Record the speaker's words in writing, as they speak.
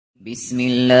بسم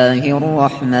الله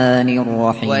الرحمن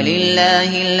الرحيم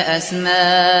ولله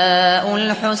الأسماء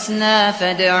الحسنى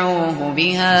فادعوه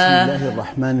بها. بسم الله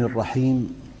الرحمن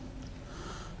الرحيم.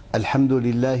 الحمد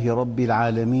لله رب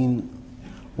العالمين،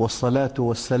 والصلاة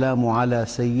والسلام على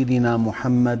سيدنا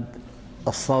محمد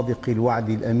الصادق الوعد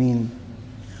الأمين.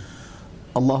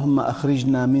 اللهم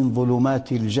أخرجنا من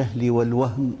ظلمات الجهل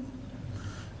والوهم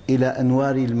إلى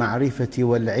أنوار المعرفة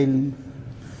والعلم،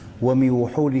 ومن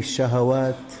وحول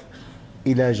الشهوات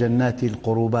إلى جنات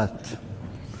القربات.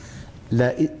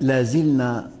 لا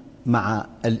زلنا مع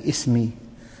الاسم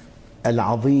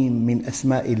العظيم من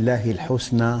أسماء الله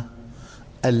الحسنى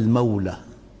المولى،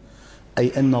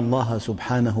 أي أن الله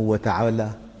سبحانه وتعالى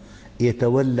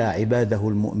يتولى عباده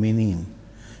المؤمنين،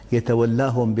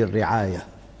 يتولاهم بالرعاية،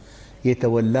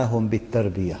 يتولاهم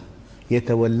بالتربية،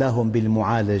 يتولاهم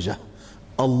بالمعالجة.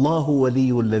 الله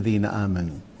ولي الذين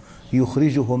آمنوا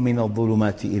يخرجهم من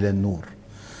الظلمات إلى النور،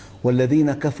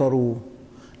 والذين كفروا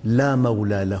لا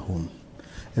مولى لهم،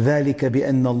 ذلك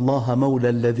بأن الله مولى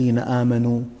الذين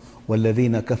آمنوا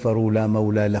والذين كفروا لا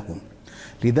مولى لهم.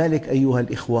 لذلك أيها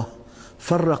الإخوة،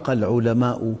 فرق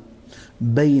العلماء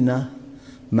بين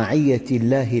معية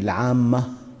الله العامة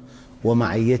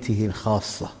ومعيته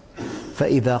الخاصة.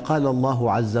 فإذا قال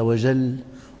الله عز وجل: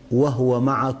 وهو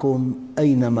معكم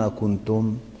أينما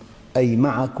كنتم، أي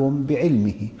معكم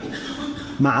بعلمه،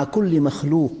 مع كل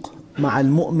مخلوق، مع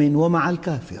المؤمن ومع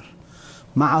الكافر،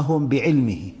 معهم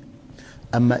بعلمه.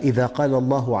 أما إذا قال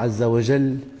الله عز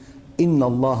وجل: إن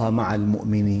الله مع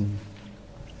المؤمنين،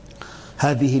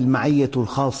 هذه المعية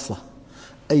الخاصة،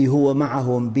 أي هو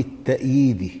معهم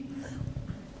بالتأييد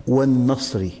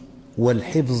والنصر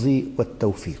والحفظ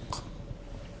والتوفيق.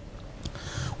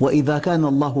 وإذا كان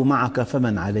الله معك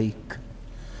فمن عليك،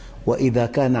 وإذا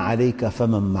كان عليك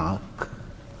فمن معك.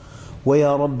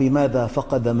 ويا رب ماذا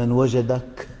فقد من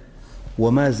وجدك،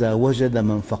 وماذا وجد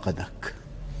من فقدك.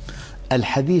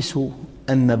 الحديث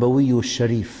النبوي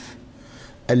الشريف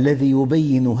الذي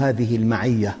يبين هذه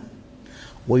المعية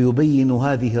ويبين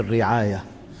هذه الرعاية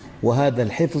وهذا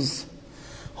الحفظ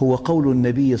هو قول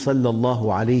النبي صلى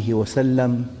الله عليه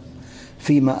وسلم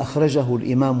فيما أخرجه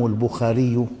الإمام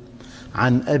البخاري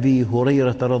عن أبي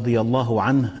هريرة رضي الله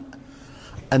عنه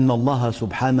أن الله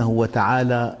سبحانه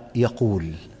وتعالى يقول: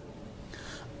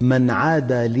 من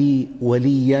عادى لي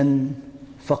ولياً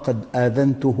فقد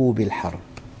آذنته بالحرب.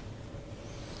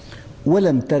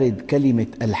 ولم ترد كلمة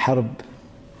الحرب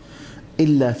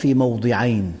إلا في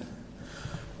موضعين،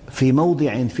 في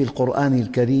موضع في القرآن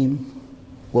الكريم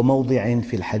وموضع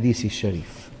في الحديث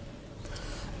الشريف.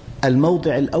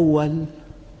 الموضع الأول: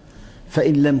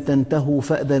 فإن لم تنتهوا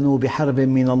فأذنوا بحرب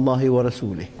من الله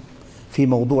ورسوله، في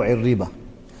موضوع الربا.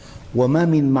 وما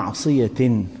من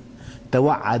معصية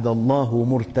توعد الله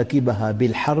مرتكبها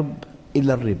بالحرب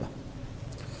إلا الربا.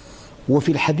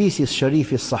 وفي الحديث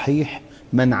الشريف الصحيح: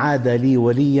 من عادى لي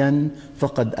ولياً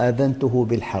فقد آذنته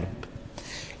بالحرب.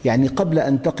 يعني قبل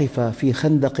أن تقف في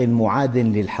خندق معاد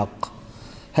للحق،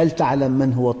 هل تعلم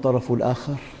من هو الطرف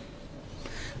الآخر؟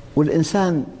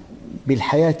 والإنسان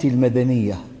بالحياة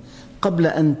المدنية قبل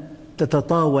أن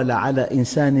تتطاول على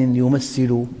إنسان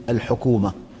يمثل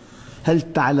الحكومة، هل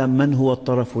تعلم من هو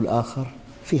الطرف الآخر؟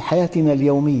 في حياتنا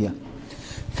اليومية.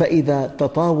 فإذا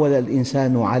تطاول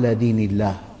الإنسان على دين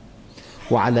الله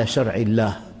وعلى شرع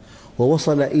الله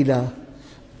ووصل إلى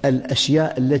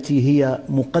الأشياء التي هي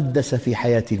مقدسة في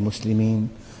حياة المسلمين،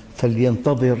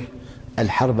 فلينتظر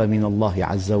الحرب من الله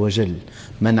عز وجل.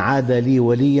 من عادى لي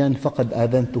ولياً فقد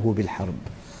آذنته بالحرب.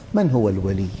 من هو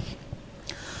الولي؟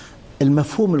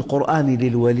 المفهوم القرآني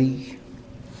للولي: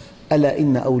 ألا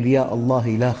إن أولياء الله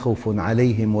لا خوف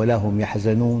عليهم ولا هم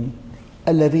يحزنون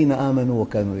الذين آمنوا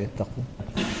وكانوا يتقون.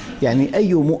 يعني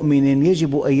أي مؤمن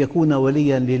يجب أن يكون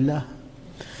ولياً لله.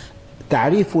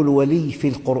 تعريف الولي في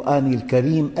القرآن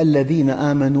الكريم: الذين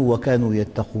آمنوا وكانوا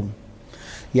يتقون.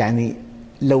 يعني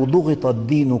لو ضغط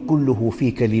الدين كله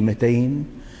في كلمتين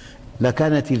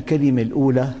لكانت الكلمة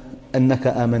الأولى أنك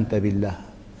آمنت بالله،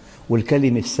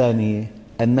 والكلمة الثانية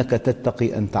أنك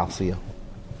تتقي أن تعصيه.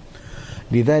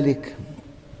 لذلك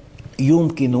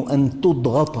يمكن أن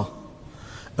تضغط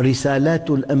رسالات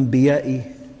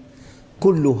الأنبياء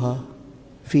كلها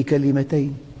في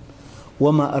كلمتين: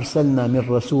 وما أرسلنا من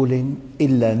رسول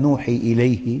إلا نوحي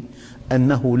إليه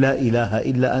أنه لا إله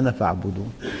إلا أنا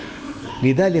فاعبدون.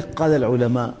 لذلك قال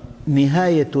العلماء: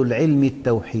 نهاية العلم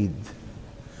التوحيد،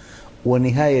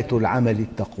 ونهاية العمل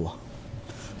التقوى.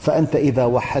 فأنت إذا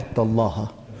وحدت الله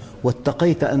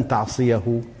واتقيت أن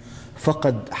تعصيه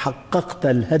فقد حققت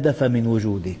الهدف من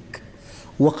وجودك،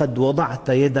 وقد وضعت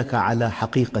يدك على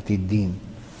حقيقة الدين.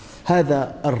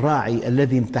 هذا الراعي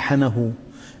الذي امتحنه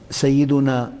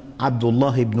سيدنا عبد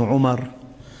الله بن عمر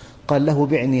قال له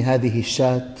بعني هذه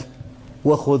الشاة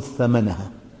وخذ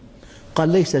ثمنها. قال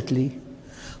ليست لي.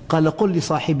 قال قل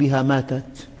لصاحبها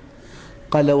ماتت.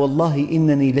 قال والله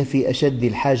إنني لفي أشد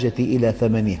الحاجة إلى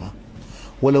ثمنها،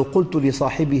 ولو قلت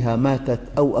لصاحبها ماتت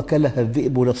أو أكلها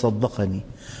الذئب لصدقني،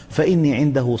 فإني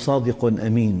عنده صادق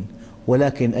أمين،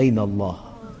 ولكن أين الله؟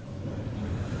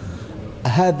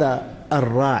 هذا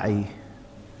الراعي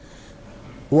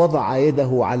وضع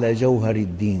يده على جوهر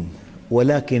الدين،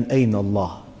 ولكن أين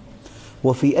الله؟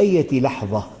 وفي أي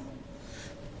لحظة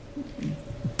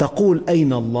تقول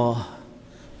أين الله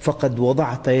فقد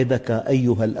وضعت يدك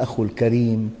أيها الأخ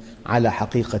الكريم على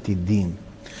حقيقة الدين.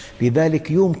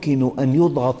 لذلك يمكن أن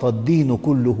يضغط الدين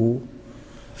كله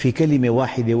في كلمة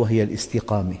واحدة وهي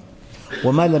الاستقامة،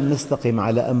 وما لم نستقم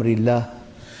على أمر الله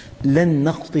لن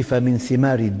نقطف من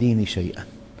ثمار الدين شيئا.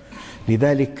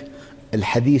 لذلك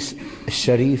الحديث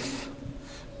الشريف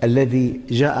الذي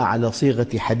جاء على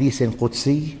صيغة حديث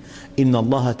قدسي: إن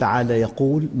الله تعالى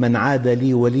يقول من عاد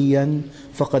لي وليا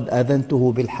فقد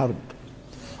آذنته بالحرب،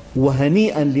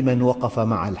 وهنيئا لمن وقف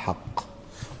مع الحق،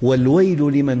 والويل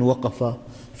لمن وقف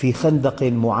في خندق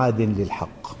معاد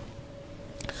للحق.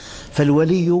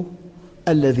 فالولي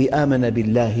الذي آمن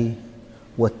بالله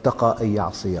واتقى أن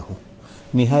يعصيه.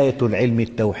 نهاية العلم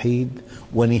التوحيد،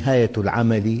 ونهاية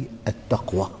العمل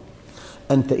التقوى.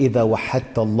 أنت إذا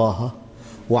وحدت الله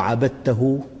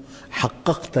وعبدته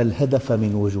حققت الهدف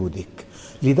من وجودك.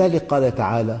 لذلك قال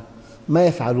تعالى: ما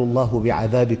يفعل الله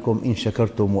بعذابكم إن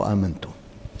شكرتم وآمنتم.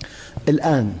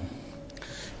 الآن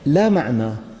لا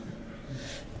معنى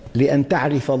لأن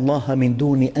تعرف الله من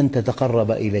دون أن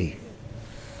تتقرب إليه.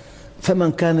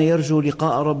 فمن كان يرجو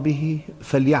لقاء ربه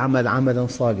فليعمل عملا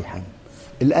صالحا.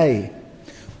 الآية: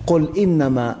 قل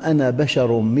إنما أنا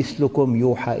بشر مثلكم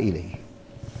يوحى إلي.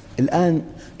 الآن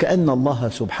كأن الله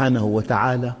سبحانه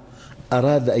وتعالى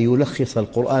أراد أن يلخص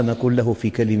القرآن كله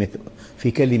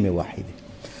في كلمة واحدة.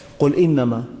 قل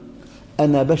إنما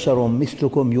أنا بشر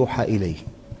مثلكم يوحى إلي.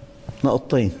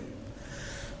 نقطتين: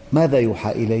 ماذا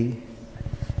يوحى إلي؟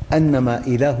 أنما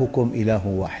إلهكم إله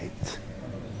واحد.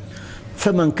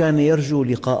 فمن كان يرجو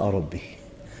لقاء ربه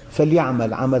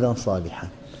فليعمل عملا صالحا.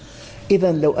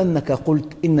 إذن لو أنك قلت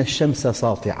إن الشمس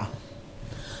ساطعة،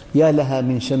 يا لها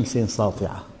من شمس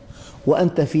ساطعة،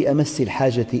 وأنت في أمس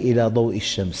الحاجة إلى ضوء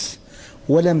الشمس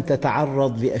ولم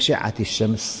تتعرض لأشعة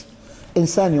الشمس،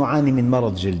 إنسان يعاني من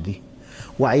مرض جلدي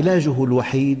وعلاجه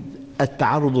الوحيد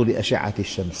التعرض لأشعة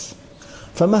الشمس،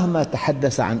 فمهما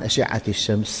تحدث عن أشعة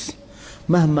الشمس،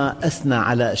 مهما أثنى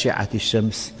على أشعة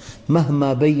الشمس،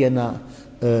 مهما بيّن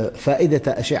فائدة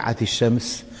أشعة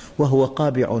الشمس وهو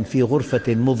قابع في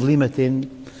غرفة مظلمة،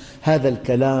 هذا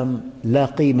الكلام لا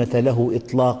قيمة له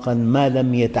إطلاقا ما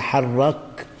لم يتحرك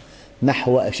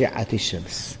نحو أشعة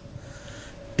الشمس.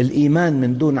 الإيمان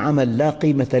من دون عمل لا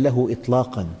قيمة له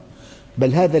إطلاقا،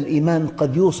 بل هذا الإيمان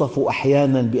قد يوصف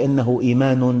أحيانا بأنه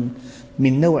إيمان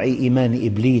من نوع إيمان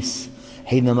إبليس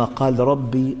حينما قال: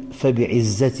 ربي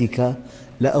فبعزتك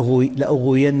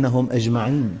لأغوينهم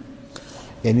أجمعين.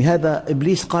 يعني هذا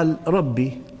إبليس قال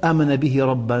ربي، آمن به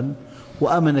ربا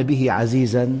وآمن به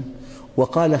عزيزا،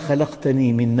 وقال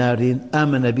خلقتني من نار،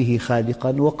 آمن به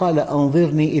خالقا، وقال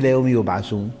أنظرني إلى يوم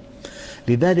يبعثون.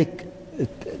 لذلك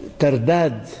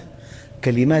ترداد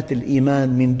كلمات الإيمان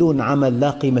من دون عمل لا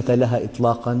قيمة لها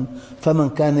إطلاقا. فمن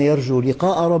كان يرجو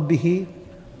لقاء ربه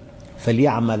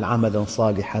فليعمل عملا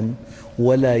صالحا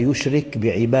ولا يشرك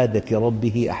بعبادة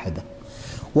ربه أحدا.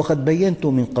 وقد بينت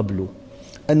من قبل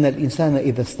أن الإنسان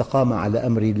إذا استقام على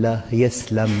أمر الله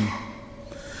يسلم،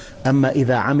 أما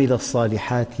إذا عمل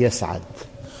الصالحات يسعد.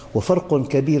 وفرق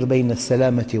كبير بين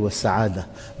السلامة والسعادة،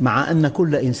 مع أن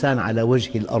كل إنسان على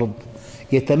وجه الأرض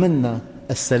يتمنى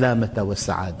السلامة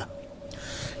والسعادة.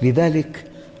 لذلك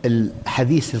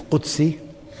الحديث القدسي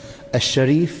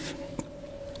الشريف: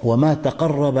 وما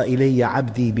تقرب إلي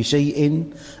عبدي بشيء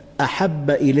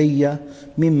أحب إلي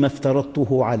مما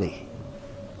افترضته عليه.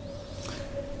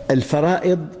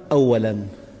 الفرائض أولاً،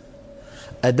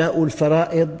 أداء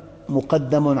الفرائض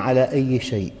مقدم على أي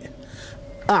شيء.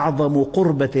 أعظم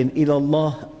قربة إلى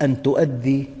الله أن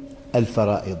تؤدي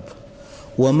الفرائض.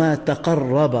 وما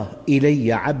تقرب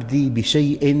إلي عبدي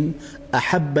بشيء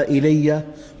أحب إلي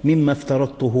مما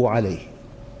افترضته عليه.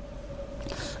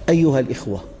 أيها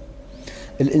الإخوة،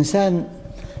 الإنسان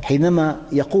حينما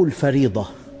يقول فريضة،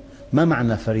 ما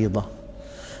معنى فريضة؟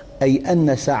 أي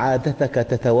أن سعادتك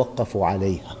تتوقف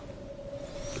عليها.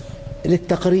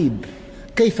 للتقريب،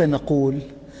 كيف نقول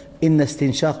إن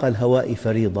استنشاق الهواء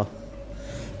فريضة؟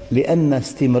 لأن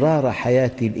استمرار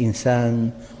حياة الإنسان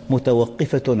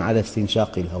متوقفة على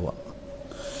استنشاق الهواء.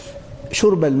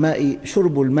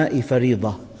 شرب الماء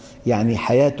فريضة، يعني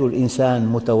حياة الإنسان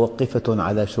متوقفة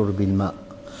على شرب الماء.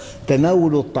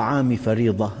 تناول الطعام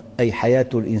فريضة، أي حياة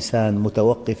الإنسان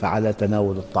متوقفة على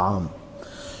تناول الطعام.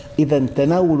 إذا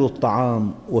تناول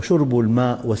الطعام وشرب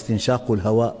الماء واستنشاق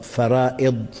الهواء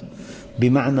فرائض،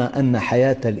 بمعنى أن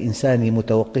حياة الإنسان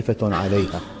متوقفة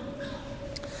عليها.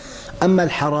 أما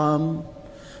الحرام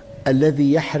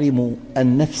الذي يحرم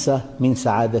النفس من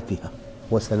سعادتها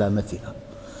وسلامتها،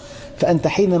 فأنت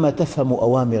حينما تفهم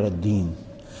أوامر الدين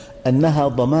أنها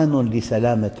ضمان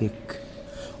لسلامتك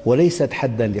وليست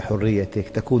حداً لحريتك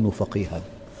تكون فقيها.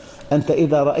 أنت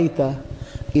إذا رأيت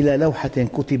إلى لوحة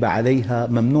كتب عليها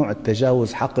ممنوع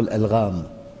التجاوز حقل الألغام،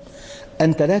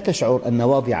 أنت لا تشعر أن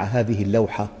واضع هذه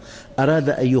اللوحة أراد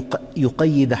أن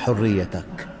يقيد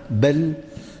حريتك، بل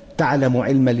تعلم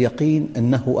علم اليقين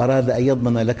أنه أراد أن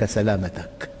يضمن لك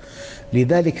سلامتك.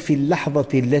 لذلك في اللحظة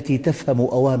التي تفهم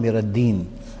أوامر الدين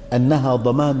أنها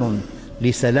ضمان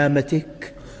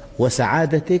لسلامتك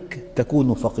وسعادتك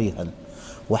تكون فقيها،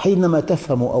 وحينما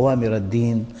تفهم أوامر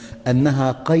الدين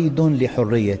أنها قيد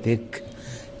لحريتك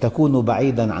تكون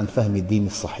بعيدا عن فهم الدين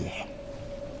الصحيح.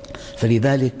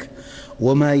 فلذلك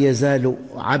وما يزال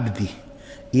عبدي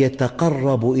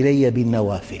يتقرب إلي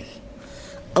بالنوافل.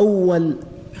 أول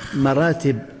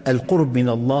مراتب القرب من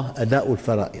الله أداء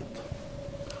الفرائض.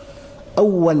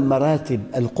 أول مراتب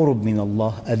القرب من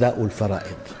الله أداء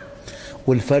الفرائض،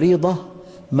 والفريضة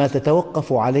ما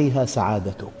تتوقف عليها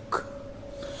سعادتك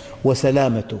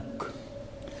وسلامتك.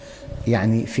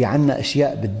 يعني في عنا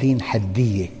أشياء بالدين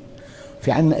حدية،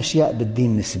 في عنا أشياء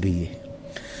بالدين نسبية.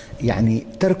 يعني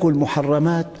ترك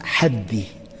المحرمات حدي،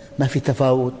 ما في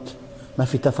تفاوت، ما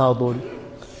في تفاضل.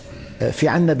 في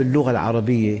عنا باللغة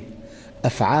العربية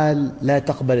أفعال لا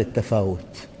تقبل التفاوت،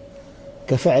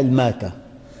 كفعل مات،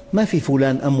 ما في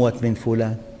فلان أموت من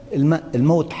فلان.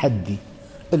 الموت حدي،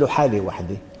 له حالة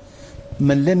واحدة.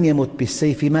 من لم يمت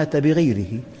بالسيف مات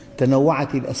بغيره،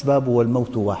 تنوعت الأسباب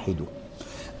والموت واحد.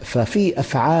 ففي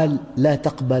أفعال لا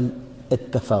تقبل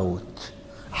التفاوت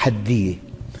حدية،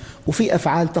 وفي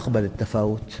أفعال تقبل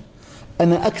التفاوت.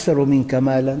 أنا أكثر منك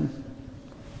مالا،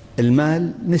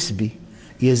 المال نسبي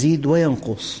يزيد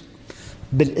وينقص.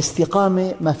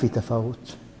 بالاستقامة ما في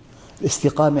تفاوت،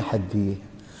 الاستقامة حدية.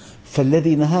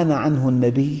 فالذي نهانا عنه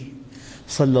النبي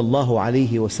صلى الله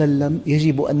عليه وسلم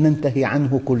يجب أن ننتهي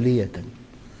عنه كلية.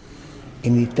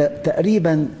 يعني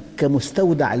تقريبا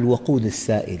كمستودع الوقود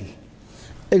السائل،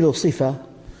 له صفة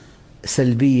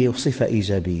سلبية وصفة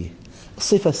إيجابية.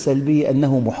 الصفة السلبية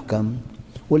أنه محكم،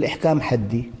 والإحكام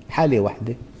حدي، حالة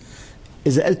واحدة.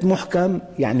 إذا قلت محكم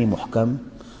يعني محكم،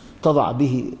 تضع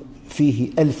فيه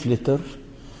 1000 لتر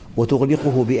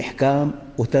وتغلقه بإحكام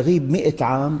وتغيب 100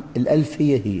 عام، ال1000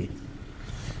 هي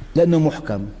لأنه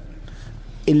محكم.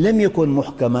 إن لم يكن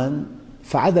محكما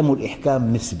فعدم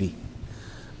الإحكام نسبي،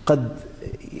 قد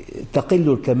تقل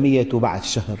الكمية بعد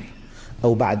شهر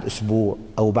أو بعد أسبوع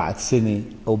أو بعد سنة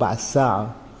أو بعد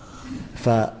ساعة.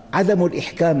 فعدم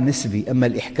الإحكام نسبي، أما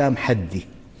الإحكام حدي.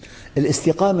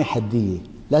 الاستقامة حدية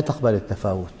لا تقبل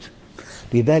التفاوت.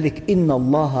 لذلك إن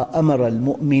الله أمر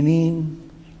المؤمنين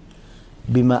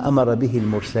بما أمر به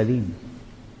المرسلين.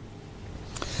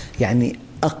 يعني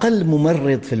أقل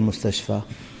ممرض في المستشفى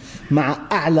مع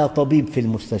أعلى طبيب في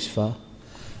المستشفى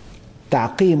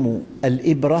تعقيم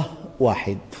الإبرة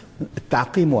واحد،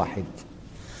 التعقيم واحد.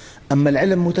 أما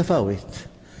العلم متفاوت،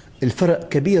 الفرق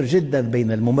كبير جدا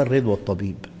بين الممرض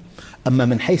والطبيب. أما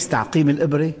من حيث تعقيم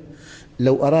الإبرة،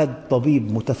 لو أراد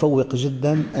طبيب متفوق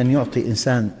جدا أن يعطي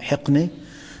إنسان حقنة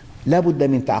لا بد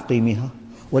من تعقيمها،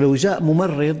 ولو جاء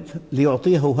ممرض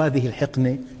ليعطيه هذه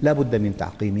الحقنة لا بد من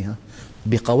تعقيمها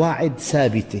بقواعد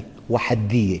ثابتة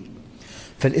وحدية.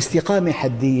 فالاستقامة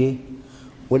حدية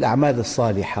والأعمال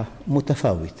الصالحة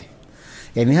متفاوتة.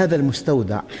 يعني هذا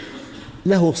المستودع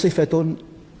له صفة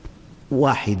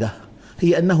واحدة،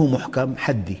 هي أنه محكم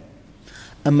حدي.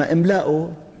 أما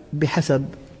إملاؤه بحسب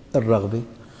الرغبة.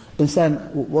 إنسان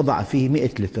وضع فيه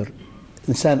 100 لتر،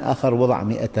 إنسان آخر وضع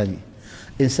 100 ثانية،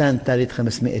 إنسان ثالث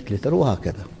 500 لتر،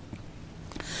 وهكذا.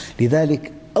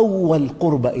 لذلك أول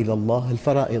قرب إلى الله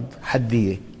الفرائض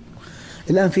حدية.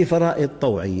 الآن في فرائض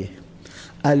طوعية.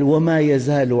 قال وما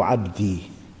يزال عبدي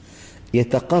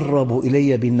يتقرب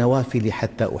إلي بالنوافل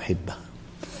حتى أحبه.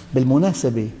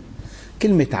 بالمناسبة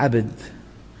كلمة عبد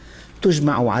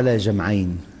تجمع على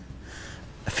جمعين،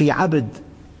 في عبد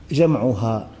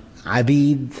جمعها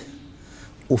عبيد،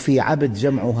 وفي عبد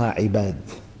جمعها عباد،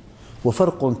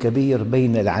 وفرق كبير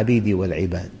بين العبيد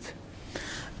والعباد.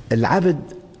 العبد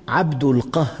عبد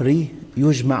القهر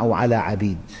يجمع على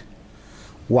عبيد،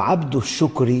 وعبد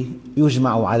الشكر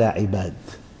يجمع على عباد.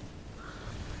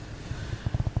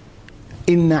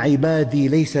 إن عبادي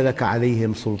ليس لك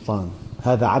عليهم سلطان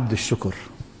هذا عبد الشكر.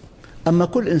 أما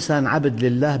كل إنسان عبد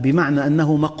لله بمعنى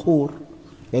أنه مقهور،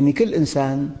 يعني كل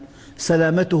إنسان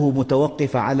سلامته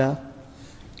متوقفة على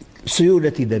سيولة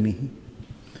دمه،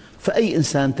 فأي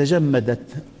إنسان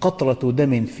تجمدت قطرة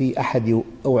دم في أحد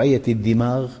أوعية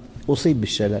الدماغ أصيب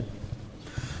بالشلل.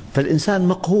 فالإنسان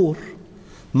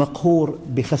مقهور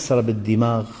بخسرة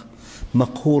بالدماغ،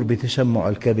 مقهور بتشمع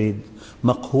الكبد،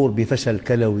 مقهور بفشل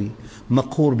كلوي،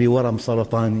 مقهور بورم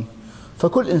سرطاني.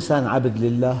 فكل إنسان عبد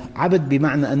لله، عبد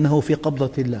بمعنى أنه في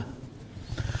قبضة الله.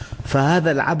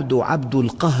 فهذا العبد عبد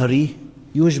القهر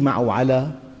يجمع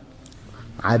على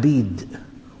عبيد،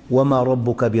 وما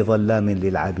ربك بظلام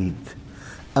للعبيد.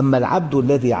 أما العبد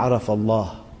الذي عرف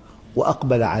الله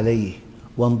وأقبل عليه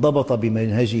وانضبط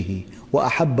بمنهجه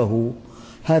وأحبه،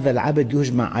 هذا العبد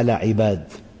يجمع على عباد.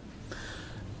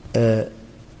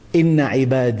 إن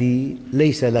عبادي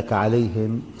ليس لك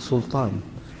عليهم سلطان،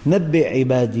 نبئ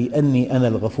عبادي أني أنا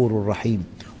الغفور الرحيم.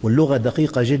 واللغة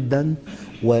دقيقة جدا،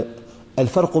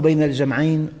 والفرق بين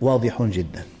الجمعين واضح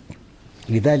جدا.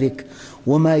 لذلك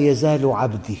وما يزال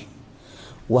عبدي،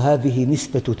 وهذه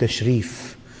نسبة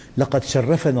تشريف. لقد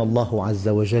شرفنا الله عز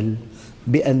وجل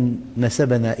بأن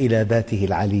نسبنا إلى ذاته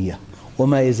العلية.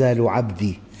 وما يزال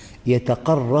عبدي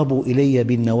يتقرب إلي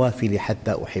بالنوافل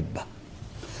حتى أحبه.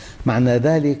 معنى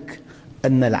ذلك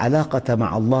أن العلاقة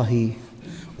مع الله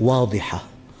واضحة.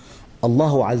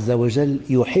 الله عز وجل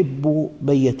يحب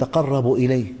من يتقرب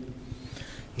إليه.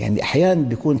 يعني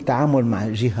أحيانا يكون التعامل مع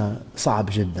جهة صعب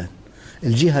جدا،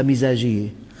 الجهة مزاجية،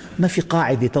 ما في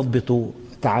قاعدة تضبط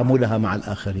تعاملها مع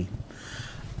الآخرين.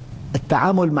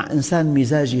 التعامل مع إنسان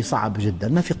مزاجي صعب جدا،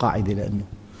 ما في قاعدة لأنه،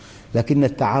 لكن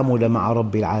التعامل مع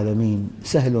رب العالمين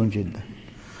سهل جدا.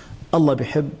 الله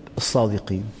يحب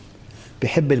الصادقين،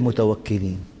 يحب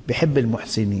المتوكلين، يحب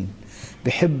المحسنين،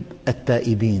 يحب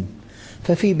التائبين.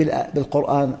 ففي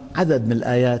بالقرآن عدد من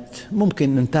الآيات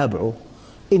ممكن نتابعه: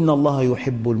 إن الله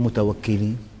يحب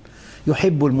المتوكلين،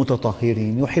 يحب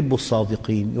المتطهرين، يحب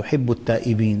الصادقين، يحب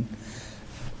التائبين،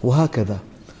 وهكذا.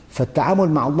 فالتعامل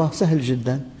مع الله سهل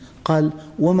جدا. قال: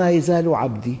 وما يزال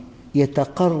عبدي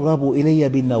يتقرب إلي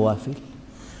بالنوافل.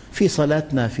 في صلاة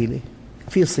نافلة،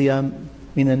 في صيام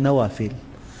من النوافل،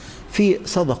 في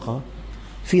صدقة،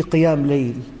 في قيام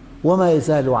ليل. وما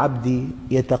يزال عبدي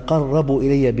يتقرب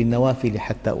إلي بالنوافل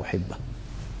حتى أحبه.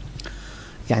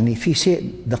 يعني في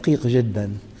شيء دقيق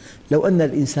جدا. لو أن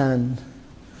الإنسان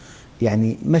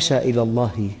يعني مشى إلى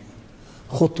الله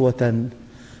خطوة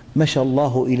مشى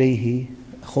الله إليه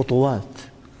خطوات.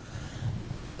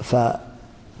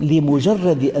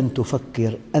 فلمجرد أن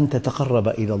تفكر أن تتقرب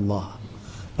إلى الله،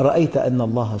 رأيت أن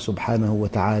الله سبحانه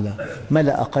وتعالى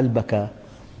ملأ قلبك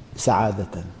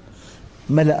سعادة،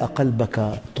 ملأ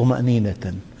قلبك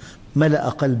طمأنينة، ملأ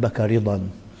قلبك رضا،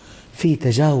 في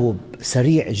تجاوب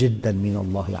سريع جدا من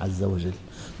الله عز وجل.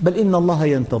 بل إن الله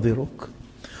ينتظرك.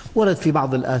 ورد في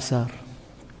بعض الآثار: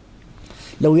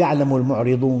 لو يعلم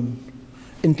المعرضون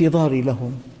انتظاري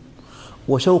لهم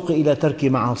وشوقي إلى ترك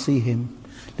معاصيهم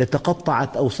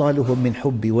لتقطعت أوصالهم من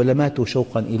حبي ولماتوا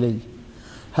شوقا إلي.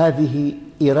 هذه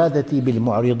إرادتي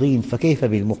بالمعرضين، فكيف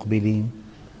بالمقبلين؟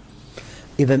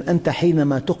 إذن أنت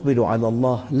حينما تقبل على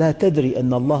الله لا تدري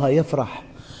أن الله يفرح.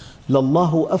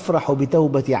 لله أفرح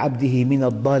بتوبة عبده من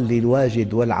الضال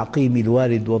الواجد والعقيم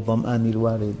الوارد والظمآن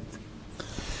الوارد.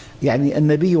 يعني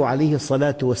النبي عليه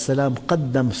الصلاة والسلام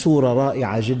قدم صورة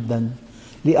رائعة جدا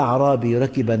لأعرابي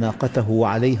ركب ناقته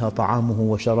وعليها طعامه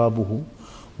وشرابه،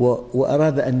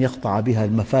 وأراد أن يقطع بها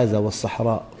المفاز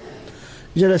والصحراء.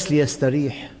 جلس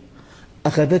ليستريح،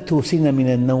 أخذته سنة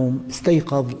من النوم،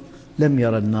 استيقظ لم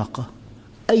يرى الناقة،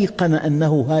 أيقن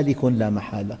أنه هالك لا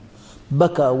محالة.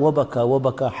 بكى وبكى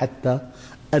وبكى حتى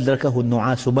أدركه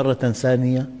النعاس مرة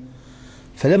ثانية،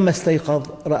 فلما استيقظ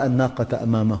رأى الناقة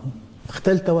أمامه،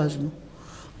 اختل توازنه.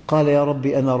 قال: يا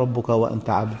ربي أنا ربك وأنت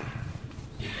عبدي.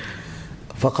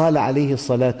 فقال عليه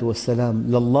الصلاة والسلام: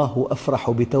 لله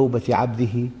أفرح بتوبة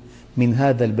عبده من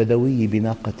هذا البدوي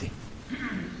بناقته.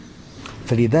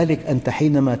 فلذلك أنت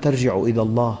حينما ترجع إلى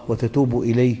الله وتتوب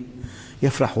إليه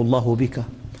يفرح الله بك.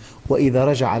 وإذا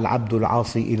رجع العبد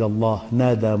العاصي إلى الله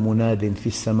نادى مناد في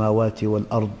السماوات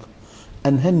والأرض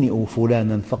أن هنئوا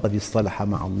فلانا فقد اصطلح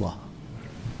مع الله.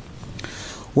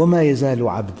 وما يزال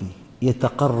عبدي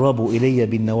يتقرب إلي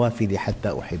بالنوافل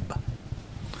حتى أحبه.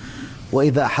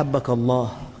 وإذا أحبك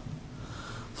الله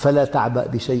فلا تعبأ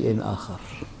بشيء آخر.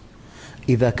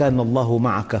 إذا كان الله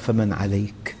معك فمن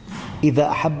عليك. إذا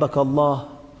أحبك الله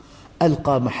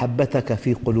ألقى محبتك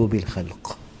في قلوب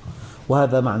الخلق.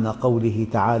 وهذا معنى قوله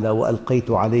تعالى: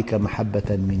 وألقيت عليك محبة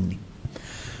مني.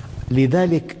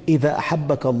 لذلك إذا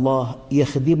أحبك الله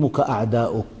يخدمك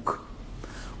أعداؤك،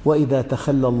 وإذا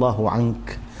تخلى الله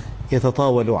عنك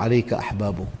يتطاول عليك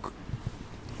أحبابك.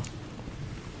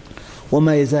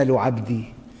 وما يزال عبدي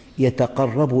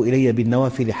يتقرب إلي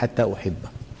بالنوافل حتى أحبه.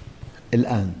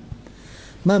 الآن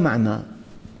ما معنى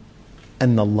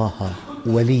أن الله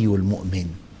ولي المؤمن؟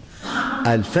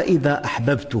 قال فإذا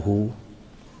أحببته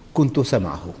كنت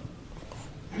سمعه.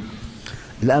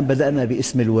 الآن بدأنا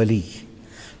باسم الولي.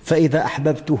 فإذا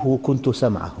أحببته كنت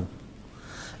سمعه،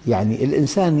 يعني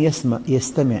الإنسان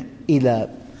يستمع إلى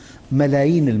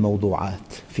ملايين الموضوعات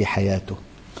في حياته،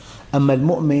 أما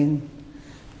المؤمن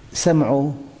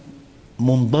سمعه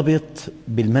منضبط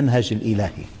بالمنهج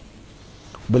الإلهي.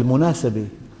 بالمناسبة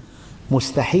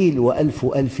مستحيل وألف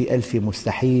ألف ألف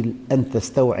مستحيل أن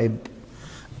تستوعب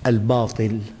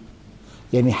الباطل،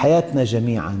 يعني حياتنا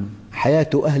جميعا، حياة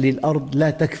أهل الأرض لا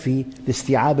تكفي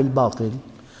لاستيعاب الباطل،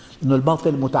 لأن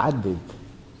الباطل متعدد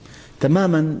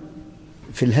تماما.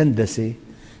 في الهندسة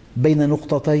بين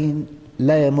نقطتين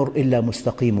لا يمر إلا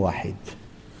مستقيم واحد،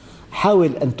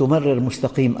 حاول أن تمرر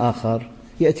مستقيم آخر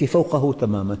يأتي فوقه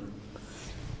تماما،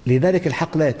 لذلك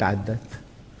الحق لا يتعدد.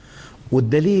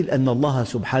 والدليل أن الله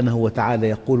سبحانه وتعالى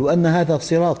يقول وأن هذا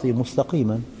صراطي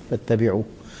مستقيما فاتبعوه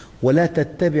ولا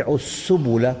تتبعوا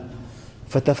السبل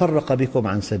فتفرق بكم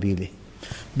عن سبيله.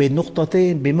 بين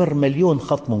نقطتين بمر مليون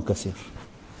خط منكسر،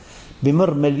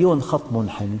 بمر مليون خط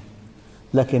منحني،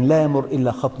 لكن لا يمر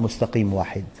إلا خط مستقيم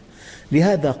واحد.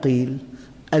 لهذا قيل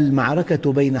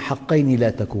المعركة بين حقين لا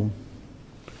تكون،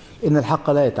 إن الحق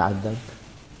لا يتعدد،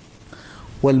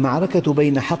 والمعركة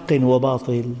بين حق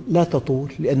وباطل لا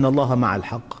تطول لأن الله مع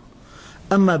الحق،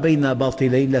 أما بين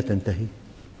باطلين لا تنتهي.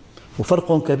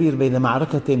 وفرق كبير بين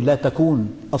معركة لا تكون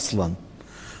أصلاً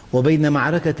وبين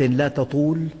معركة لا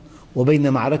تطول وبين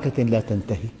معركة لا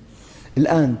تنتهي.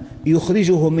 الآن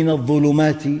يخرجه من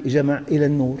الظلمات جمع إلى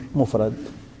النور مفرد،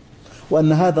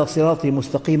 وأن هذا صراطي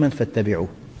مستقيما فاتبعوه.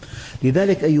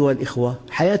 لذلك أيها الإخوة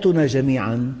حياتنا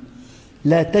جميعا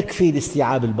لا تكفي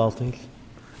لاستيعاب الباطل.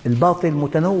 الباطل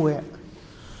متنوع،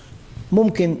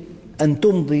 ممكن أن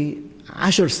تمضي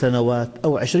 10 سنوات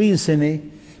أو 20 سنة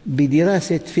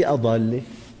بدراسة فئة ضالة،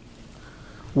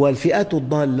 والفئات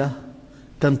الضالة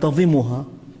تنتظمها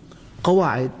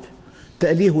قواعد: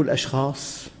 تأليه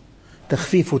الأشخاص،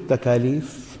 تخفيف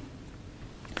التكاليف،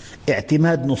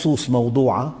 اعتماد نصوص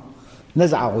موضوعة،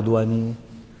 نزعة عدوانية.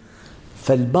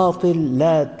 فالباطل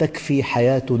لا تكفي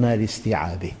حياتنا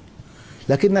لاستيعابه،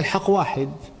 لكن الحق واحد.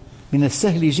 من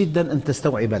السهل جدا أن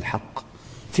تستوعب الحق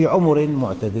في عمر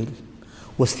معتدل،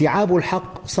 واستيعاب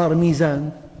الحق صار ميزان،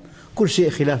 كل شيء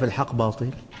خلاف الحق باطل.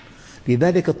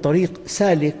 لذلك الطريق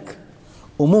سالك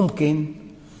وممكن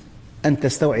أن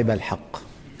تستوعب الحق.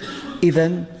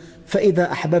 إذن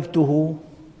فإذا أحببته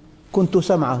كنت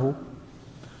سمعه.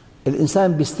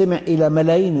 الإنسان يستمع إلى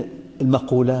ملايين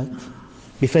المقولات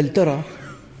بفلترة،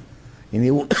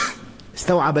 يعني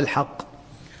استوعب الحق.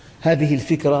 هذه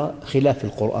الفكرة خلاف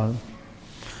القرآن،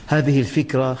 هذه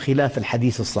الفكرة خلاف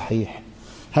الحديث الصحيح،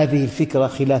 هذه الفكرة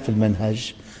خلاف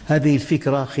المنهج، هذه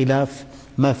الفكرة خلاف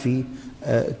ما في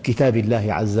كتاب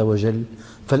الله عز وجل.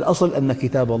 فالأصل أن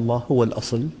كتاب الله هو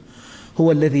الأصل،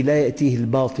 هو الذي لا يأتيه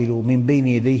الباطل من بين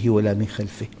يديه ولا من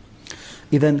خلفه.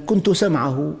 إذن كنت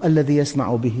سمعه الذي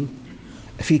يسمع به،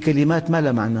 في كلمات ما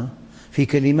لا معنى، في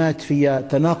كلمات فيها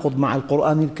تناقض مع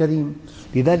القرآن الكريم.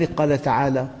 لذلك قال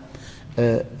تعالى: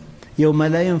 يوم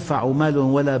لا ينفع مال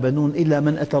ولا بنون إلا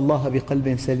من أتى الله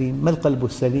بقلب سليم. ما القلب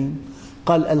السليم؟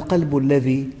 قال: القلب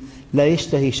الذي لا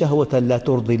يشتهي شهوة لا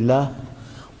ترضي الله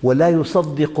ولا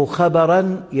يصدق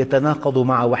خبرا يتناقض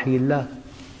مع وحي الله،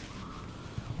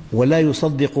 ولا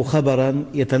يصدق خبرا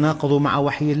يتناقض مع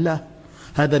وحي الله.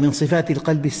 هذا من صفات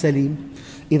القلب السليم.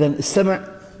 إذن السمع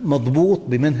مضبوط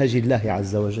بمنهج الله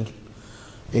عز وجل،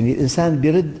 يعني الإنسان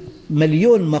يرد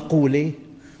مليون مقولة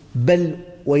بل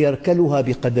ويركلها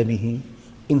بقدمه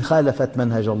إن خالفت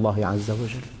منهج الله عز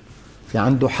وجل. في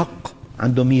عنده حق،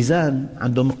 عنده ميزان،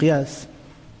 عنده مقياس.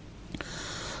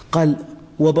 قال: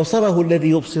 وبصره الذي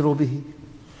يبصر به.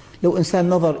 لو إنسان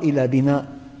نظر إلى بناء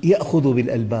يأخذ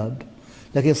بالألباب،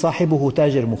 لكن صاحبه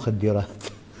تاجر مخدرات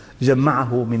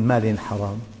جمعه من مال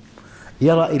حرام،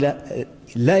 يرى إلى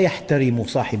لا يحترم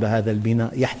صاحب هذا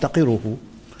البناء، يحتقره،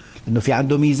 لأنه في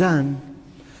عنده ميزان.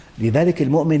 لذلك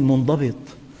المؤمن منضبط،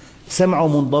 سمعه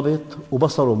منضبط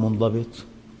وبصره منضبط.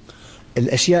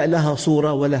 الأشياء لها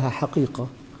صورة ولها حقيقة.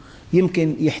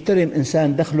 يمكن يحترم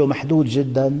إنسان دخله محدود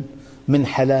جدا من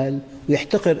حلال،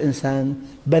 ويحتقر إنسان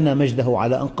بنى مجده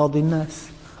على أنقاض الناس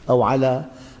أو على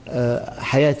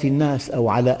حياة الناس أو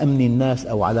على أمن الناس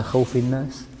أو على خوف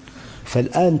الناس.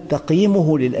 فالآن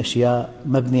تقييمه للأشياء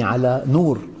مبني على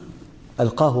نور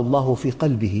ألقاه الله في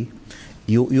قلبه،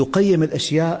 يقيم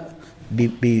الأشياء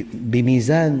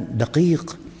بميزان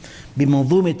دقيق،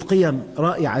 بمنظومة قيم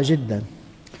رائعة جدا.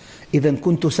 إذا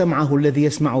كنت سمعه الذي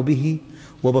يسمع به،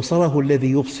 وبصره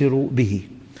الذي يبصر به،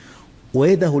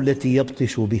 ويده التي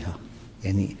يبطش بها.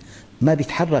 يعني ما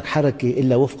بيتحرك حركة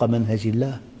إلا وفق منهج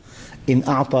الله. إن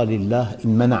أعطى لله، إن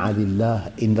منع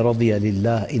لله، إن رضي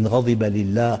لله، إن غضب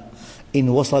لله، إن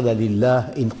وصل لله،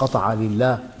 إن قطع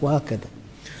لله، وهكذا.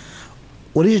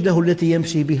 ورجله التي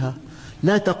يمشي بها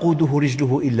لا تقوده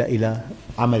رجله إلا إلى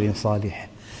عمل صالح،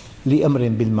 لأمر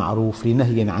بالمعروف،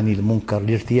 لنهي عن المنكر،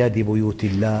 لارتياد بيوت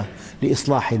الله،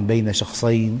 لإصلاح بين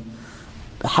شخصين،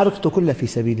 حركته كلها في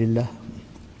سبيل الله.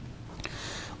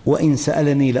 وإن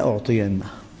سألني لأعطينه،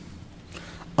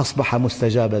 أصبح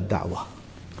مستجاب الدعوة.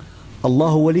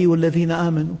 الله ولي الذين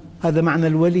آمنوا، هذا معنى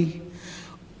الولي.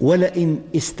 ولئن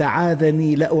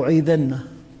استعاذني لأعيذنه،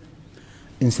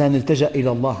 إنسان التجأ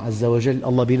إلى الله عز وجل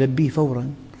الله بيلبيه فورا،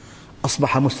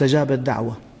 أصبح مستجاب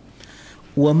الدعوة.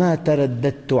 وما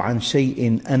ترددت عن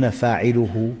شيء أنا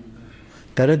فاعله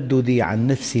ترددي عن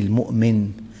نفس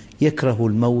المؤمن يكره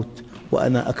الموت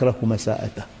وأنا أكره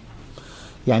مساءته.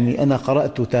 يعني أنا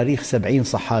قرأت تاريخ 70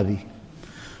 صحابي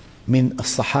من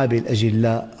الصحابة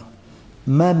الأجلاء،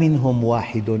 ما منهم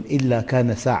واحد إلا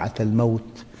كان ساعة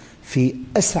الموت في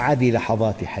أسعد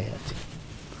لحظات حياته.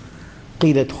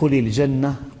 قيل ادخلي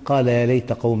الجنة، قال يا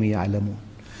ليت قومي يعلمون.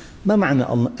 ما معنى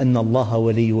أن الله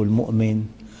ولي المؤمن؟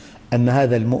 أن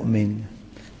هذا المؤمن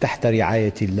تحت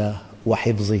رعاية الله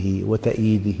وحفظه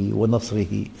وتأييده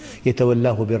ونصره،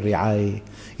 يتولاه بالرعاية،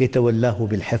 يتولاه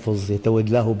بالحفظ،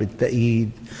 يتولاه بالتأييد،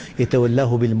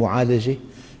 يتولاه بالمعالجة.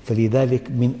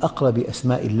 فلذلك من أقرب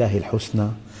أسماء الله الحسنى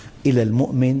إلى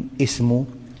المؤمن اسمه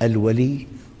الولي،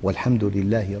 والحمد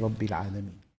لله رب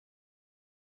العالمين.